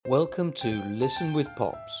Welcome to Listen with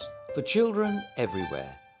Pops for children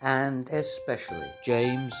everywhere, and especially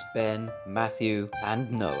James, Ben, Matthew,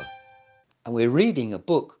 and Noah. And we're reading a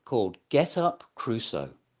book called Get Up, Crusoe.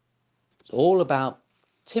 It's all about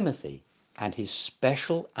Timothy and his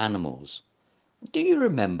special animals. Do you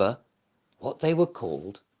remember what they were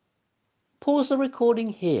called? Pause the recording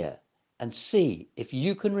here and see if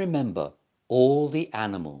you can remember all the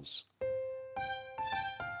animals.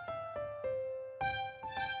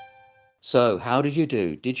 So, how did you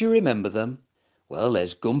do? Did you remember them? Well,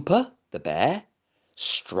 there's Gumper, the bear,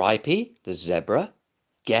 Stripey, the zebra,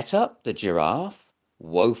 Get Up, the giraffe,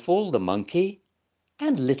 Woeful, the monkey,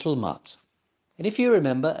 and Little Mutt. And if you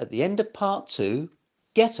remember, at the end of part 2,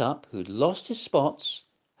 Get Up, who'd lost his spots,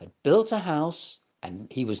 had built a house, and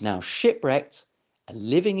he was now shipwrecked and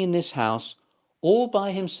living in this house all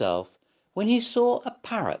by himself when he saw a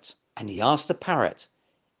parrot, and he asked the parrot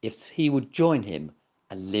if he would join him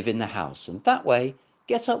and live in the house, and that way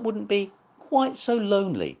Get Up wouldn't be quite so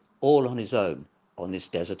lonely all on his own on this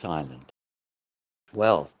desert island.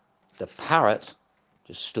 Well, the parrot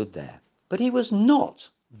just stood there, but he was not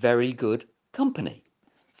very good company.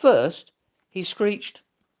 First he screeched,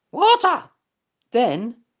 "Water!"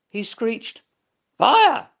 Then he screeched,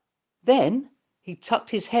 "Fire!" Then he tucked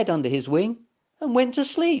his head under his wing and went to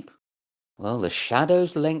sleep. Well, the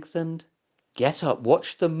shadows lengthened. Get Up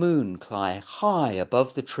watched the moon fly high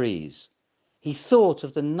above the trees. He thought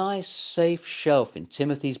of the nice safe shelf in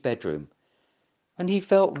Timothy's bedroom, and he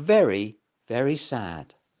felt very, very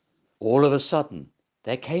sad. All of a sudden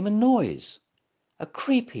there came a noise, a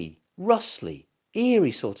creepy, rustly,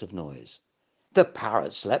 eerie sort of noise. The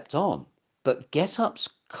parrot slept on, but Get Up's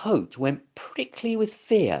coat went prickly with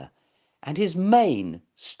fear, and his mane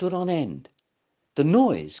stood on end. The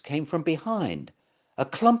noise came from behind a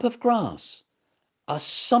clump of grass. A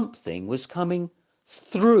something was coming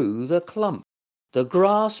through the clump. The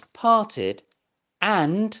grass parted,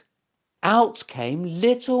 and out came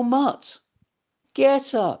Little Mutt.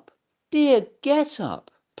 "Get Up, dear Get Up,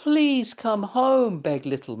 please come home," begged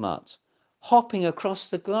Little Mutt, hopping across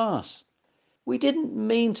the grass. "We didn't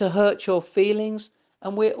mean to hurt your feelings,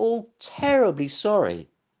 and we're all terribly sorry."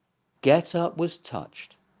 Get Up was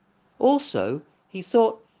touched. Also, he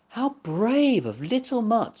thought how brave of Little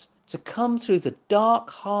Mutt to come through the dark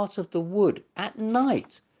heart of the wood at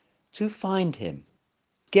night to find him.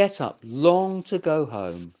 Get Up longed to go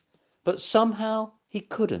home, but somehow he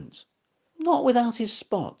couldn't, not without his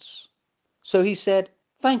spots. So he said,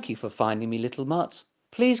 "Thank you for finding me, Little Mutt.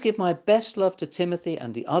 Please give my best love to Timothy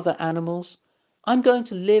and the other animals. I'm going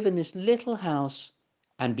to live in this little house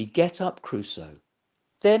and be Get Up Crusoe.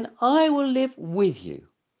 Then I will live with you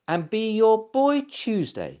and be your boy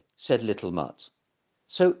Tuesday," said Little Mutt.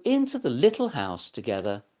 So into the little house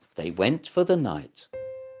together they went for the night.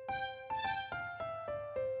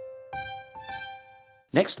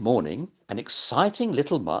 Next morning, an exciting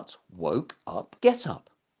Little Mutt woke up Get Up.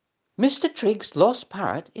 "Mr. Trigg's lost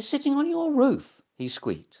parrot is sitting on your roof," he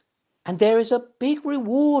squeaked, "and there is a big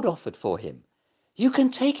reward offered for him. You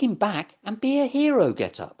can take him back and be a hero,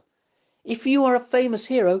 Get Up. If you are a famous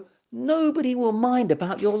hero, nobody will mind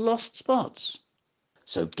about your lost spots."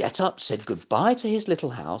 So Get Up said goodbye to his little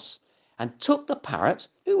house and took the parrot,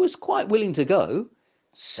 who was quite willing to go,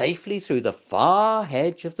 safely through the far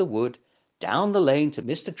hedge of the wood down the lane to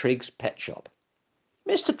Mr. Trigg's pet shop.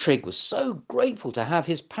 Mr. Trigg was so grateful to have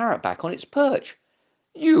his parrot back on its perch.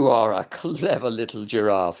 "You are a clever little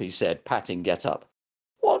giraffe," he said, patting Get Up.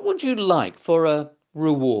 "What would you like for a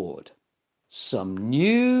reward?" "Some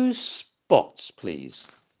new spots, please,"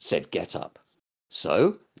 said Get Up.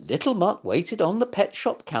 So Little Mutt waited on the pet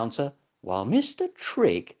shop counter while Mr.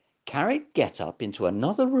 Trigg carried Get Up into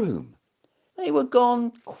another room. They were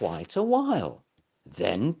gone quite a while.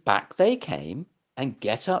 Then back they came, and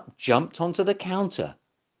Get Up jumped onto the counter.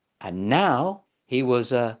 And now he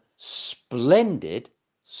was a splendid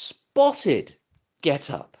spotted Get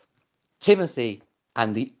Up. Timothy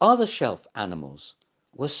and the other shelf animals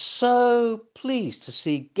were so pleased to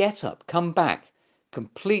see Get Up come back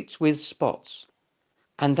complete with spots.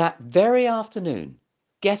 And that very afternoon,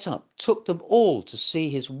 Get Up took them all to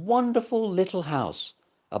see his wonderful little house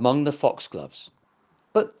among the foxgloves.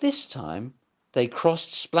 But this time they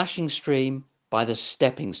crossed Splashing Stream by the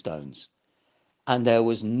stepping stones, and there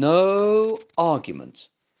was no argument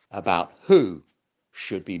about who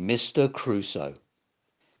should be Mr. Crusoe.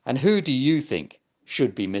 And who do you think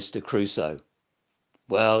should be Mr. Crusoe?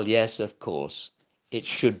 Well, yes, of course, it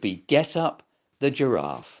should be Get Up the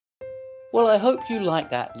giraffe. Well, I hope you like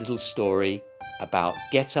that little story about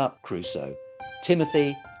Get Up Crusoe,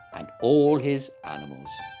 Timothy and all his animals.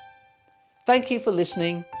 Thank you for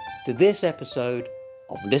listening to this episode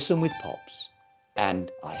of Listen with Pops,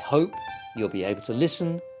 and I hope you'll be able to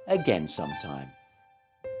listen again sometime.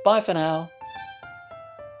 Bye for now.